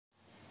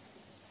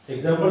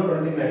Example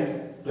 29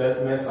 12th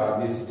maths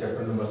RBSE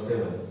chapter number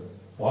 7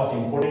 बहुत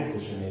important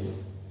question है ये।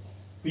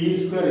 p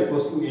square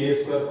equals to a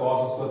square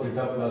cos square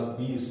theta plus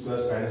b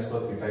square sin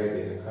square theta ये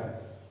दे रखा है,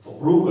 तो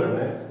prove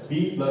करना है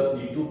p plus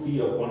d2 p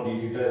upon d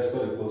theta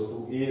square equals to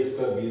a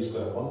square b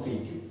square upon p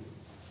cube.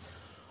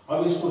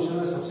 अब इस question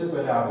में सबसे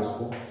पहले आप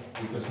इसको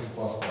इक्वेशन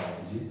कॉस करा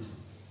दीजिए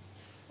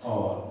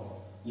और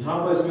यहाँ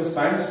पर इसमें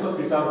sin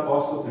स्क्वायर थीटा और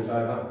cos स्क्वायर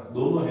थीटा ना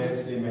दोनों है,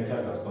 इसलिए मैं क्या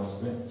करता हूँ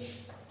इसमें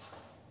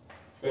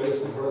पहले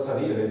इसको थोड़ा सा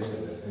रीअरेंज कर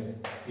लेते हैं।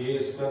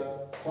 a square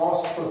cos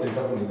square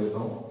theta को लिख देता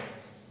हूँ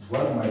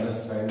 1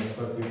 minus sin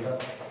square theta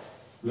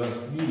plus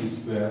b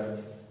square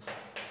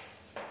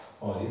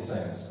और ये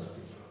sin square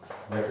theta,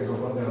 bracket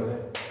open कर दें,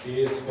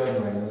 a square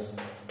minus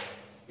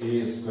a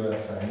square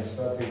sin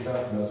square theta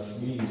plus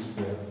b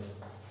square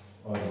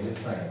और ये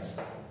sin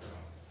स्क्वायर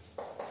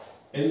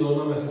थीटा। इन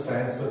दोनों में से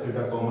sin स्क्वायर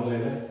थीटा कॉमन ले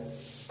लें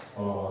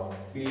और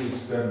p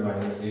square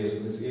minus a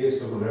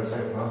square को लेफ्ट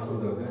साइड ट्रांसफर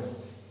कर दें,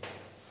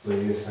 तो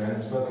ये sin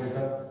स्क्वायर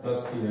थीटा प्लस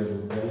की वैल्यू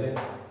पहले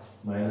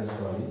माइनस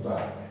वाली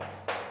बाद में,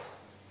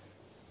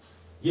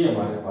 ये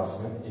हमारे पास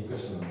में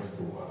इक्वेशन नंबर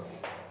 2 आ गई।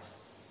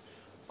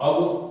 अब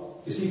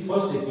इसी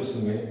फर्स्ट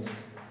इक्वेशन में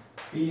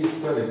p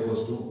स्क्वायर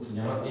इक्वल्स टू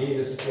यहाँ a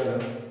स्क्वायर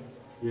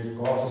ये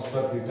cos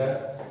square theta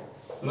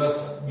plus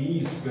b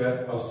square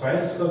और sin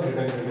स्क्वायर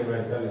थीटा की जगह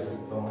मैं क्या लिख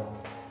सकता हूँ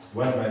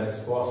 1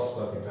 माइनस cos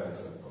स्क्वायर थीटा लिख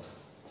सकता हूँ।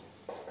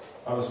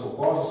 अब इसको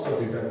cos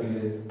स्क्वायर थीटा के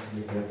लिए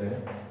लिख लेते हैं,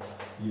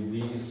 ये b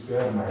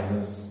square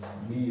minus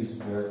b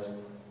square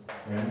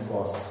and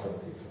cos square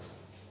theta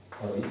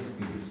और ये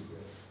p स्क्वायर।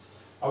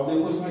 अब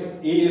देखो इसमें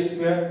a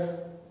square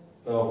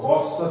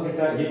cos square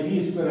theta ये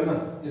p स्क्वायर है ना,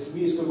 इस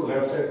p स्क्वायर को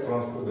लेफ्ट साइड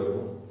ट्रांसफर कर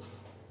दो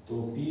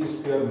तो p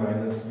square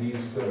minus b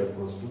square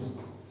equals to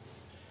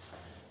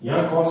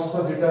यहाँ cos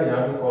स्क्वायर थीटा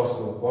यहाँ भी cos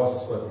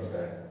स्क्वायर थीटा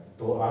है,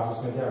 तो आप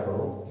इसमें क्या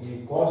करो ये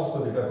cos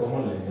स्क्वायर थीटा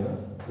कॉमन लेंगे ना,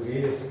 तो a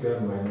square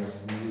minus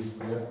b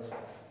square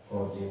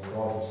और ये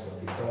cos स्क्वायर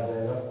थीटा आ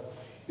जाएगा।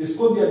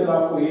 इसको भी अगर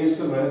आपको a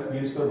square minus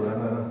b square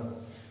बनाना है ना,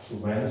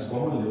 तो माइनस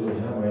कॉमन ले लो,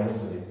 यहाँ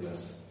माइनस और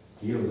प्लस,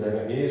 ये हो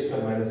जाएगा a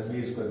square minus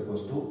b square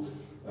equals to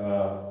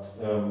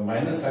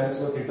minus sin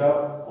square theta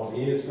और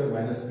a square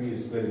minus b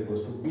square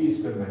equals to b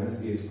square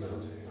minus a square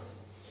हो जाएगा।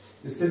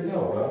 इससे क्या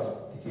होगा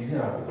कि चीजें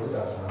आपकी थोड़ी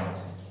आसान हो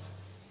जाएंगी।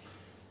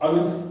 अब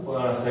इन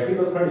सेकंड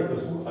और थर्ड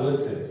इक्वेशन को अलग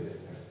से लिख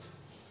लेते हैं,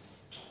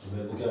 तो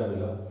मेरे को क्या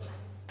मिला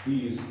p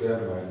square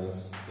minus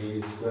a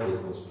square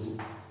equals to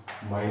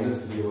minus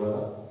ये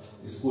वाला,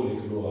 इसको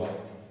लिख लो आप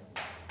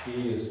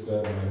a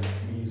square minus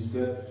b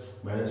square,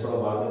 minus वाला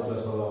बाद में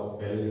प्लस वाला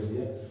पहले लिख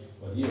दिया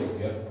और ये हो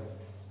गया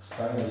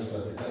sin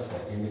square theta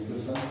second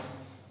equation.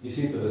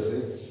 इसी तरह से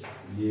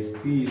ये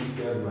p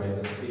square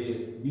minus b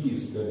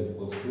square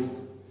equals to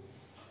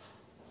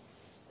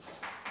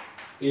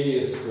a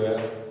square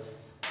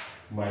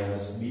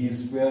minus b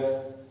square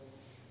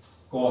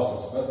cos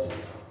square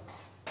theta,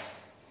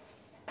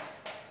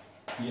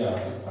 ये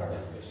आपकी थर्ड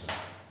इक्वेशन।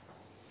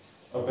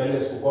 और पहले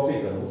इसको कॉपी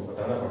कर लो,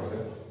 बताना पड़ेगा।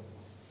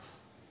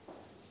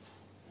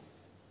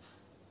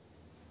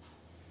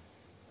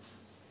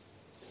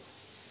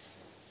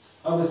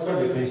 अब इसका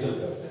डिफरेंशियल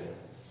करते हैं।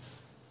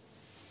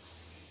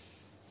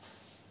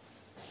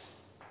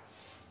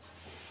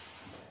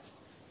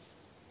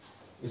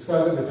 इसका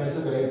अगर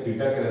डिफरेंशियल करेंगे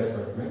थीटा के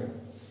रेस्पेक्ट में,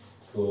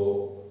 तो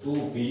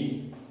 2p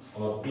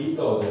और p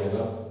का हो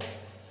जाएगा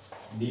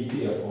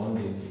dp upon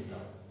d theta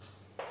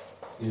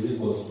is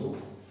equals to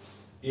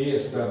a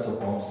square तो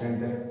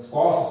कांस्टेंट है,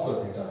 cos स्क्वायर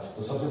थीटा,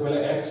 तो सबसे पहले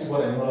x ऊपर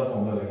n वाला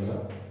फॉर्मूला लगेगा,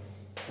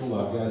 2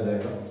 आगे आ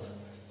जाएगा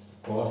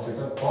cos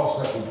थीटा, cos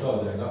का थीटा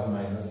हो जाएगा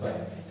minus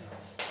sin theta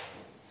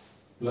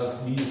plus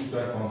b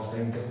square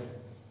constant है,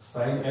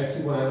 sin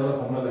x ऊपर n वाला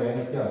फॉर्मूला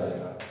लगाएंगे क्या आ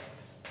जाएगा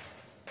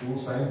 2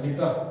 sin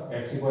थीटा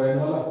x ऊपर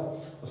n वाला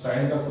और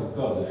sin का खुद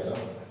का हो जाएगा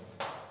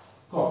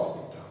cos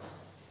थीटा।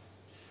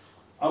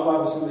 अब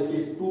आप इसमें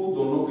देखिए 2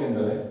 दोनों के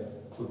अंदर है,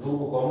 तो 2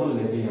 को कॉमन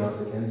लेके यहां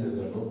से कैंसिल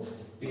कर दो,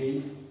 p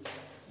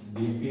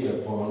dp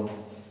upon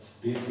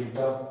d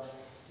theta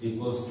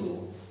equals to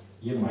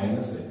ये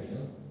माइनस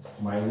है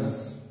minus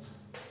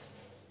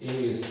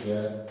a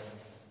square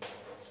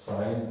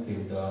sin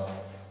theta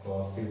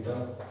cos theta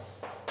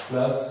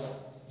plus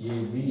ये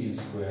b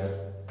square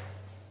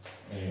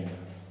and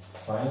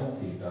sin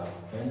theta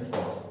and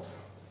cos theta.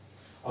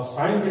 और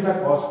sin थीटा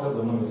cos थीटा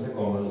दोनों में से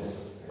कॉमन ले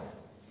सकते हैं,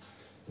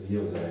 तो ये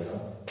हो जाएगा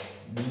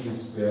b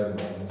square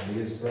minus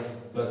a square,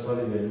 plus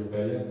वाली वैल्यू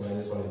पहले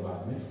माइनस वाली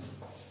बाद में,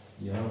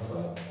 यहाँ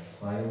पर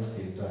sin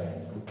theta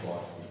into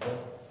cos theta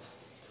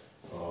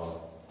और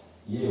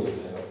ये हो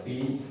जाएगा p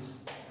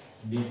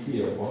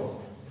dp upon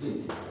d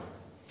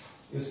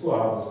theta. इसको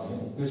आप इसमें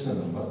इक्वेशन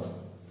नंबर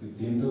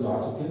 3 तो आ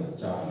चुके हैं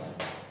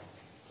 4।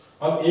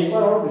 अब एक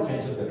बार और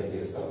डिफरेंशियल करेंगे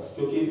इसका,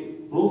 क्योंकि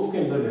प्रूफ के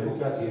अंदर देखो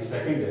क्या चाहिए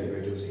सेकंड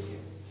डेरिवेटिव चाहिए,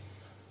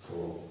 तो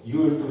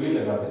u इंटू v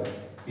लगा दें,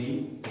 p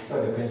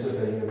इसका डिफरेंशियल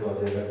करेंगे तो आ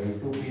जाएगा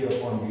d2p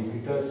upon d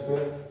theta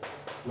square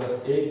plus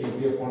 1 dp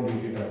upon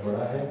d theta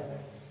बड़ा है,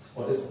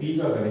 और इस p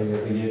का करेंगे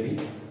तो ये भी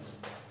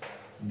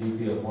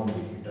dp अपॉन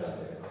d थीटा आ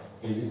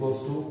जाएगा इज इक्वल्स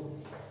टू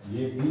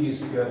ये b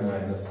square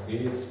minus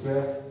a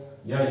square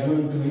या u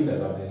इंटू v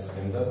लगा दें इसके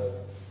अंदर,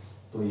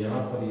 तो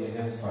यहाँ पर ये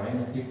है साइन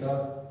थीटा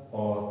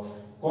और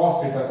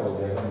कॉस थीटा का हो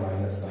जाएगा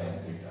minus sine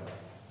theta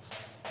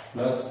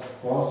plus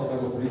cos theta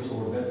को फ्री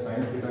छोड़ दें,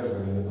 साइन थीटा का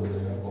करेंगे तो हो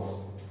जाएगा कॉस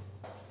थीटा।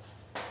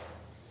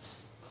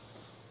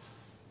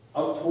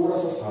 अब थोड़ा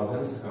सा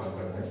सावधानी से काम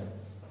करना है।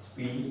 P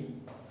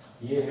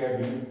ये है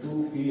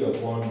d2p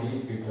upon d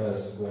theta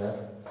square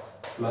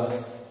plus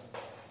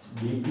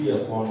dp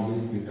upon d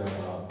theta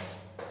का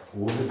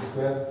whole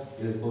square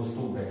is equals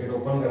to bracket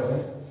open करते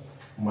हैं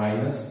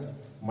माइनस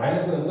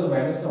माइनस के अंदर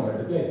माइनस का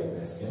मल्टीप्लाई करते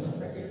हैं इसके ना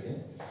ब्रैकेट के,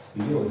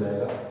 ये हो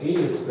जाएगा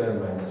a square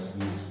minus b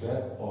square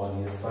और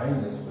ये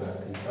साइन स्क्वायर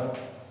थीटा,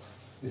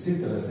 इसी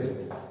तरह से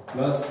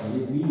प्लस ये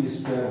b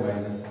square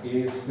minus a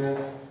square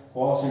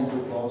cos into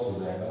cos हो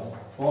जाएगा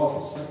कॉस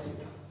स्क्वायर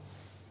थीटा।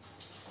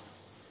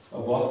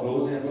 अब बहुत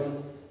क्लोज है अपन।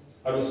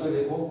 अब इसमें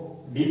देखो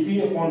dp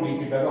अपॉन d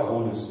थीटा का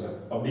होल स्क्वायर,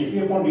 अब dp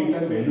अपॉन d थीटा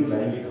की वैल्यू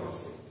लाएंगे कहां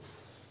से?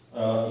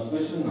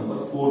 इक्वेशन नंबर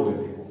 4 में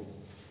देखो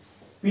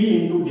p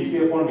into dp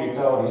upon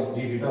theta और d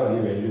थीटा और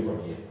ये वैल्यू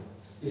पड़ी है,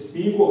 इस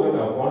p को अगर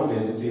मैं अपॉन ले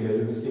तो ये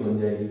वैल्यू किसकी बन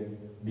जाएगी?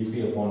 dp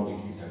अपॉन d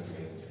थीटा की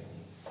वैल्यू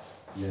जाएगी,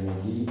 यानी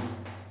कि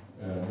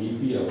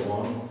dp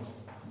upon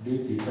d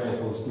theta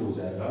equals to हो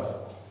जाएगा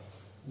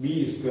b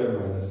square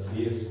minus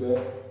a square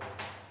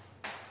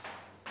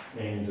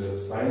and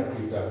sine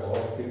theta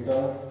cos theta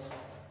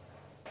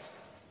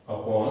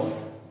upon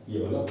ये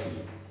वाला p,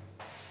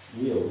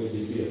 ये हो गई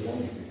dp अपॉन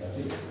d थीटा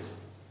की वैल्यू।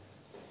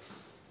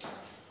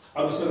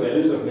 अब इसमें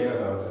वैल्यूज रखने का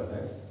काम करता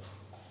है।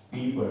 p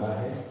बड़ा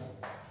है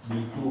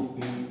d2p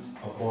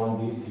upon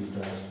d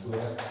theta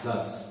square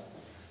plus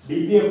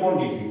dp upon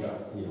d theta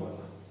ये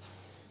वाला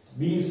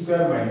b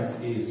square minus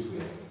a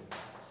square,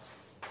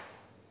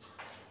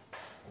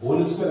 whole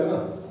square है ना,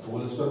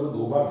 होल स्क्वायर को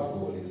दो बार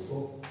बोले इसको,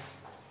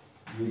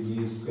 ये b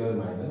square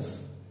minus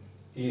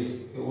a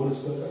whole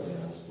square करते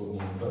हैं उसको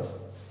यहां पर,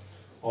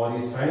 और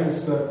ये sine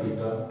square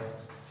theta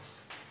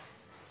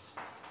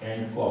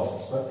and cos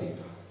square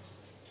theta.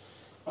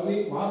 अब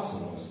एक बात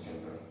सुनो इसके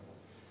अंदर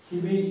कि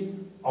भाई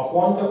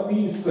अपॉन का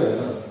p स्क्वायर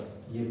है ना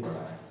ये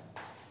पड़ा है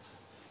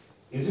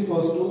is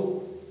equals to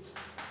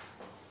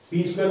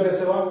p square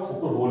कैसे हुआ?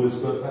 ऊपर होल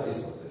स्क्वायर था इस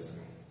वजह से।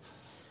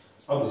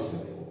 अब इसमें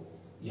देखो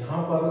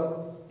यहां पर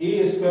a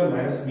square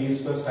minus b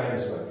square sine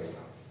square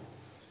theta,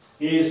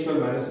 a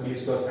square minus b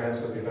square sine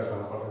square theta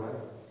कहां पड़ रहा है?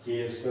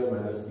 a square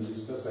minus b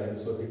square sine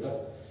square theta,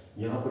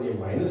 यहां पर ये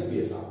माइनस भी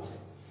है साथ में,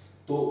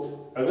 तो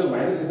अगर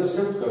माइनस इधर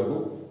शिफ्ट कर दो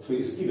तो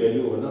इसकी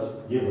वैल्यू है ना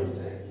ये बन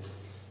जाएगी,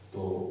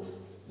 तो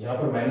यहाँ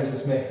पर माइनस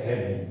इसमें है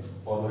नहीं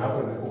और यहाँ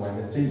पर मेरे को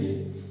माइनस चाहिए,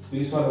 तो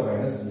इस वाला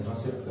माइनस यहाँ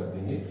शिफ्ट कर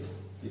देंगे,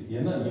 ये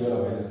ना ये वाला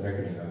माइनस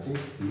ब्रैकेट लगा के,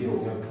 ये हो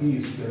गया p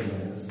square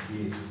minus a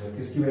square,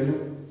 किसकी वैल्यू?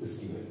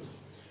 इसकी वैल्यू,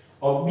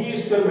 और b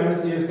square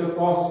minus a square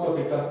cos square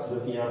theta,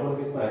 जबकि यहाँ पर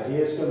कितना है?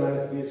 a square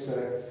minus b square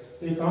है,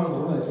 तो ये काम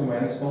करो ना इसमें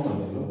माइनस कॉमन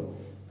ले लो,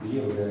 तो ये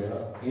हो जाएगा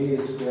a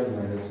square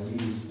minus b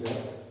square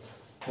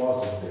cos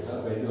theta,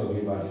 value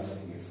अगली बार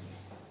लिखेंगे इसकी।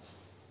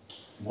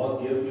 बहुत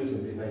केयरफुली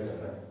सिंप्लीफाई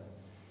करना है,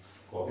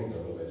 कॉपी कर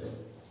लो पहले।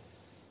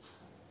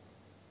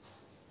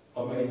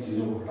 अब मैं इन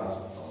चीजों को हटा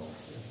सकता हूं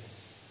इससे,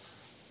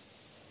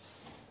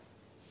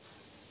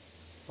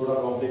 थोड़ा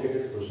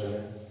कॉम्प्लिकेटेड क्वेश्चन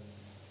है,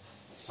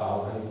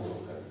 सावधानी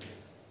पूर्वक करिए।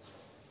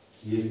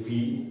 ये p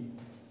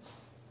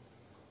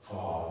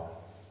और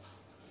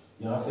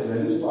यहां से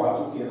वैल्यूज तो आ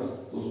चुकी है ना,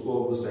 तो उसको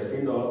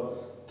सेकंड और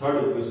थर्ड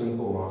इक्वेशन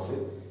को वहां से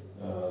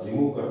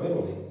रिमूव कर दे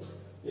बोले,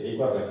 एक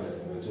बार रख लेते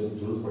हैं जो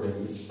जरूरत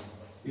पड़ेगी।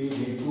 p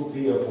d2p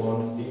upon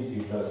d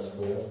theta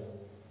square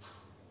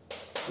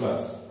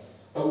plus,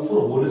 अब ऊपर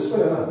होल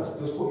स्क्वायर है ना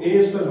तो उसको a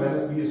square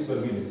minus b square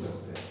भी लिख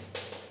सकते हैं,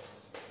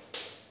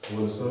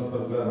 होल स्क्वायर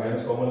पर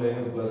माइनस कॉमन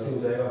लेंगे तो प्लस ही हो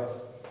जाएगा,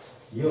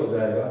 ये हो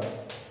जाएगा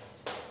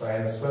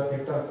साइन स्क्वायर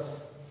थीटा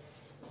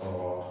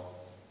और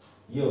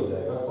ये हो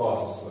जाएगा cos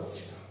square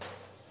theta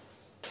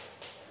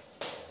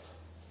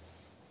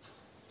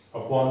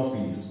upon p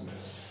square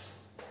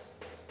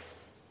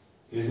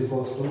is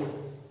equals to,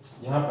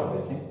 यहां पर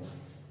देखें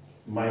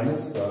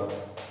माइनस का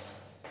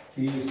p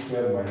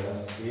square minus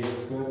a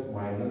square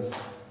minus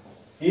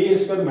a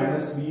square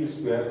minus b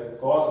square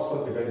cos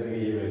square theta की जगह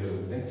ये वैल्यू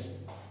देते हैं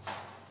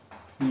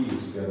p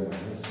square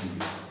minus b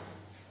square.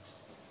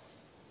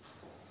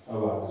 अब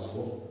आप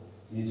इसको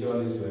नीचे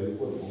वाली इस वैल्यू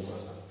को रिमूव कर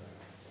सकते हैं।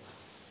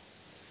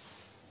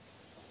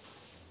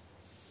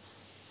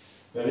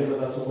 पहले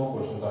बता चुका हूं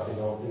क्वेश्चन काफी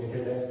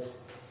कॉम्प्लिकेटेड है।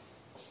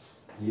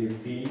 ये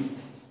p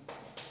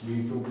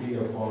d2p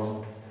upon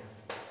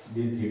d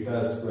theta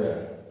square,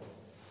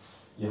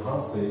 यहां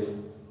से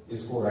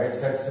इसको राइट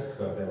साइड शिफ्ट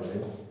करते हैं बोले,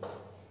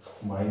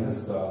 माइनस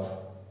का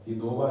ये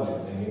दो बार ले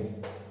देंगे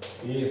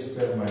a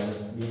square minus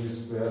b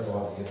square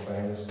और ये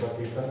साइन स्क्वायर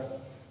थीटा,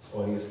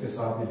 और इसके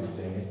साथ ही लिख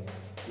देंगे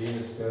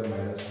a square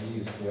minus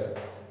b square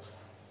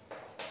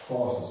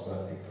cos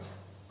square theta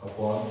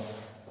upon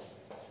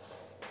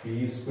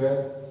p square,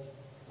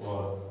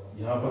 और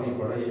यहाँ पर ये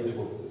पड़ा, ये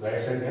देखो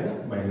राइट साइड है ना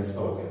माइनस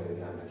का वगैरह,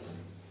 ध्यान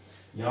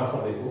रखिए। यहाँ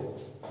पर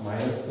देखो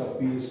माइनस का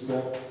p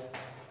स्क्वायर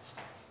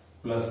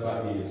प्लस का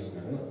a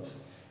स्क्वायर है ना,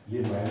 ये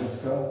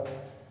माइनस का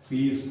p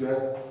स्क्वायर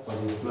और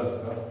ये प्लस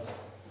का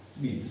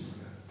B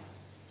square,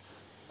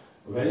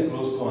 very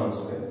close to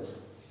answer है।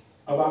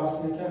 अब आप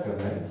इसमें क्या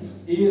करना है कि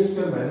ए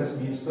square minus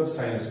B square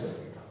sine square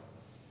theta,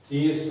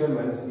 ए square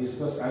minus B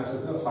square sine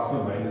square और साथ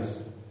में माइनस,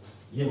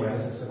 ये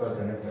माइनस के साथ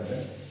कनेक्ट कर रहे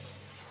हैं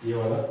ये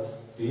वाला,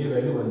 तो ये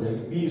वैल्यू बन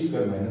जाएगी बी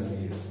स्क्वायर माइनस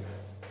ए स्क्वायर,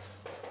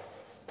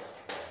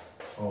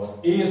 और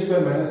ए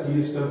square minus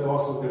B square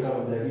cos theta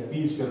बन जाएगी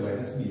B square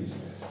minus B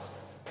square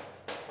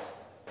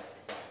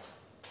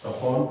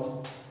upon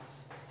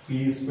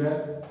P square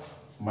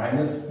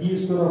minus P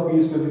square, और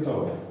पी स्क्वायर कितना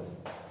हो गया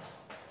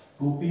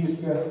 2p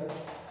स्क्वायर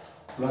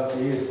प्लस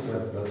ए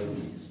स्क्वायर प्लस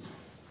बी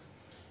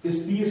स्क्वायर। इस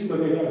पी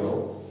स्क्वायर का क्या करो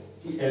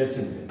कि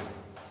एलसीएम ले,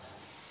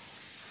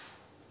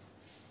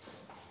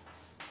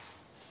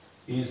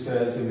 पी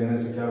स्क्वायर एलसीएम लेने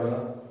से क्या बना,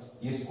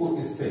 इसको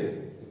इससे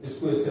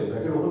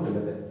ब्रैकेट ओपन कर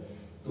लेते हैं,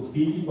 तो p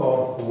की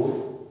पावर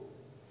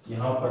 4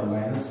 यहां पर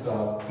माइनस का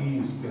p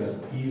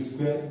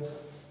स्क्वायर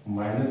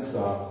माइनस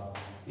का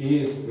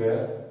a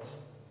स्क्वायर,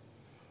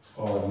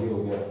 और ये हो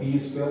गया p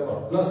स्क्वायर और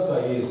प्लस का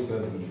a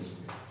square b square,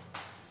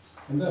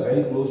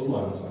 very close to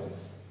answer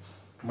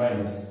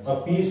minus. अब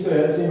p स्क्वायर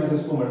एलसीएम में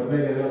इसको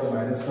मल्टीप्लाई करेगा तो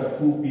माइनस का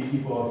 2p की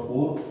पावर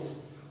 4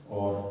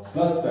 और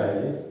प्लस का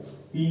ये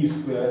p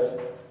स्क्वायर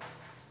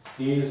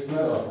a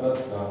स्क्वायर और प्लस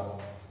का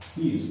p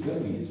स्क्वायर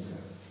b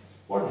स्क्वायर,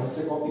 और ढंग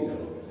से कॉपी कर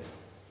लो।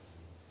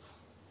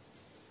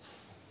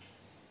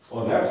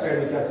 और लेफ्ट साइड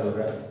में क्या चल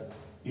रहा है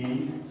p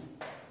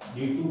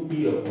d2p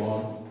upon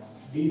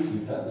d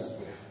theta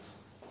square.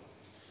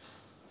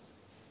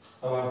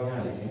 अब आप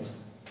यहां लिखें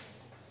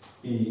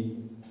p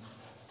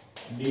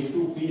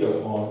d2p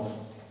upon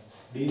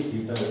d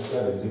theta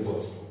square is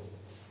equals to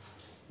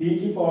p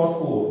की पावर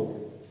 4,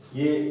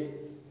 ये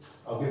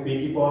आपके p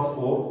की पावर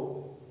 4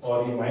 और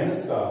ये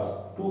माइनस का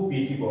 2p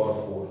की पावर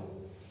 4,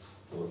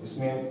 तो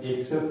इसमें एक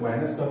सिर्फ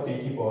माइनस का p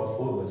की पावर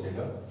 4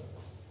 बचेगा,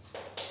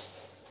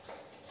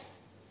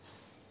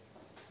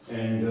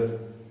 एंड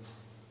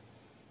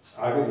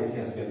आगे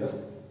देखें इसके अंदर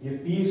ये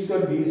p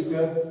स्क्वायर b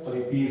स्क्वायर और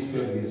ये p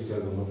स्क्वायर b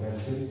स्क्वायर दोनों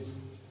कैंसिल,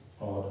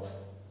 और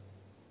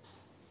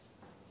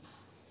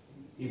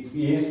ये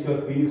a स्क्वायर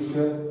p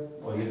स्क्वायर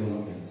और ये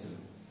दोनों कैंसिल,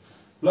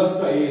 प्लस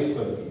का a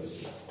square b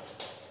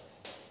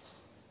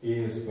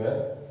square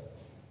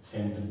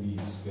and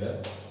b square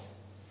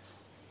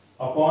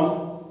upon,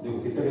 देखो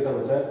कितना कितना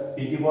बचा है p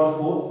की पावर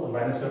 4 और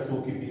माइनस का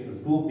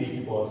 2p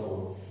की पावर 4,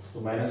 तो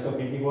माइनस का p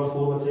की पावर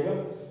 4 बचेगा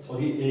और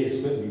ये a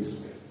square b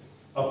square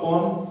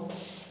upon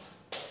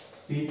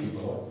p की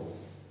पावर 2,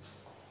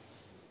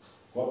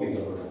 कॉपी कर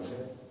लो ढंग से,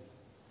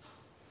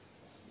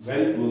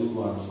 वेरी क्लोज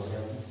टू आंसर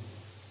है।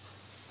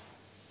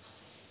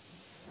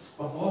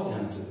 और बहुत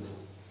ध्यान से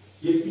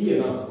ये p है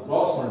ना,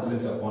 क्रॉस मल्टीप्लाई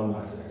से अपॉन में आ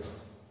जाएगा,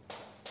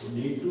 तो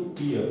d2p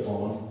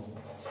upon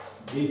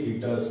d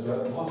theta square,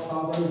 बहुत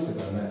सावधानी से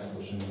करना है इस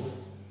क्वेश्चन को,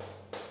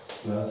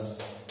 plus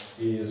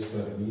a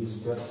square b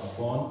square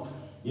upon,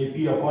 ये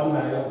p अपॉन में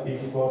आएगा p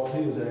की पावर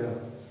 3 हो जाएगा।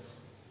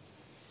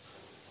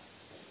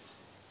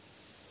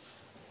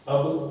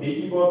 अब p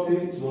की पावर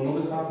 3 दोनों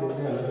के साथ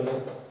लेते हैं अलग अलग,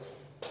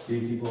 p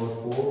की पावर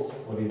 4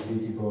 और ये p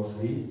की power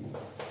 3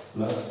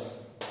 plus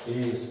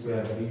a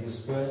square b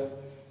square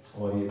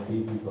और ये p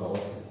की पावर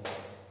 3,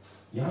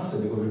 यहां से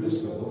देखो रिड्यूस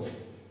कर दो,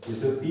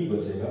 इससे p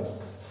बचेगा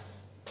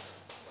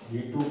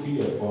d2p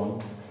upon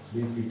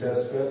d theta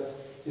square,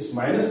 इस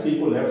माइनस p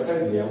को लेफ्ट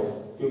साइड ले आओ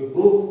क्योंकि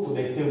प्रूफ को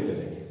देखते हुए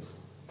चलेंगे,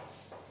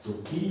 तो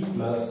p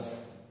plus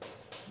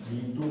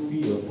d2p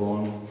upon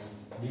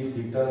d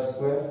theta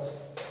square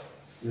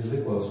is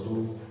equals to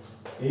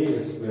a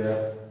square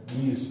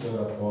b square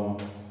upon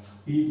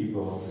p की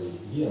पावर 3।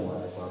 ये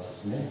हमारे पास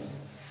इसमें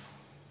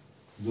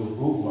जो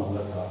प्रूफ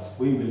मामला था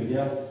वही मिल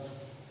गया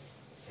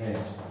है।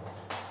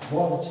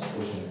 बहुत अच्छा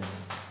क्वेश्चन है,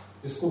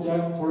 इसको क्या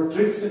थोड़ा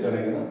ट्रिक से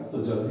करेंगे ना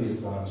तो जल्दी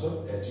इसका आंसर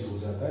अचीव हो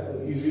जाता है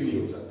और इजीली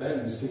हो जाता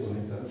है, मिस्टेक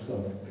होने के चांस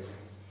कम रहते हैं,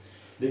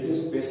 लेकिन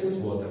इसको पेशेंस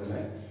बहुत रखना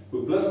है,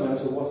 कोई प्लस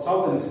माइनस को बहुत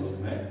सावधानी से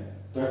लिखना है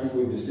ताकि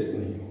कोई मिस्टेक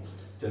नहीं हो।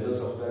 चैनल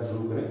सब्सक्राइब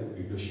जरूर करें,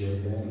 वीडियो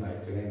शेयर करें, लाइक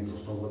करें,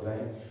 दोस्तों को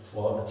बताएं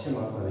और अच्छे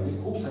मार्क्स लाने की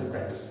खूब सारी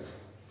प्रैक्टिस करें।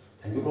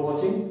 Thank you for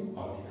watching,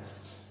 all the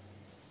best.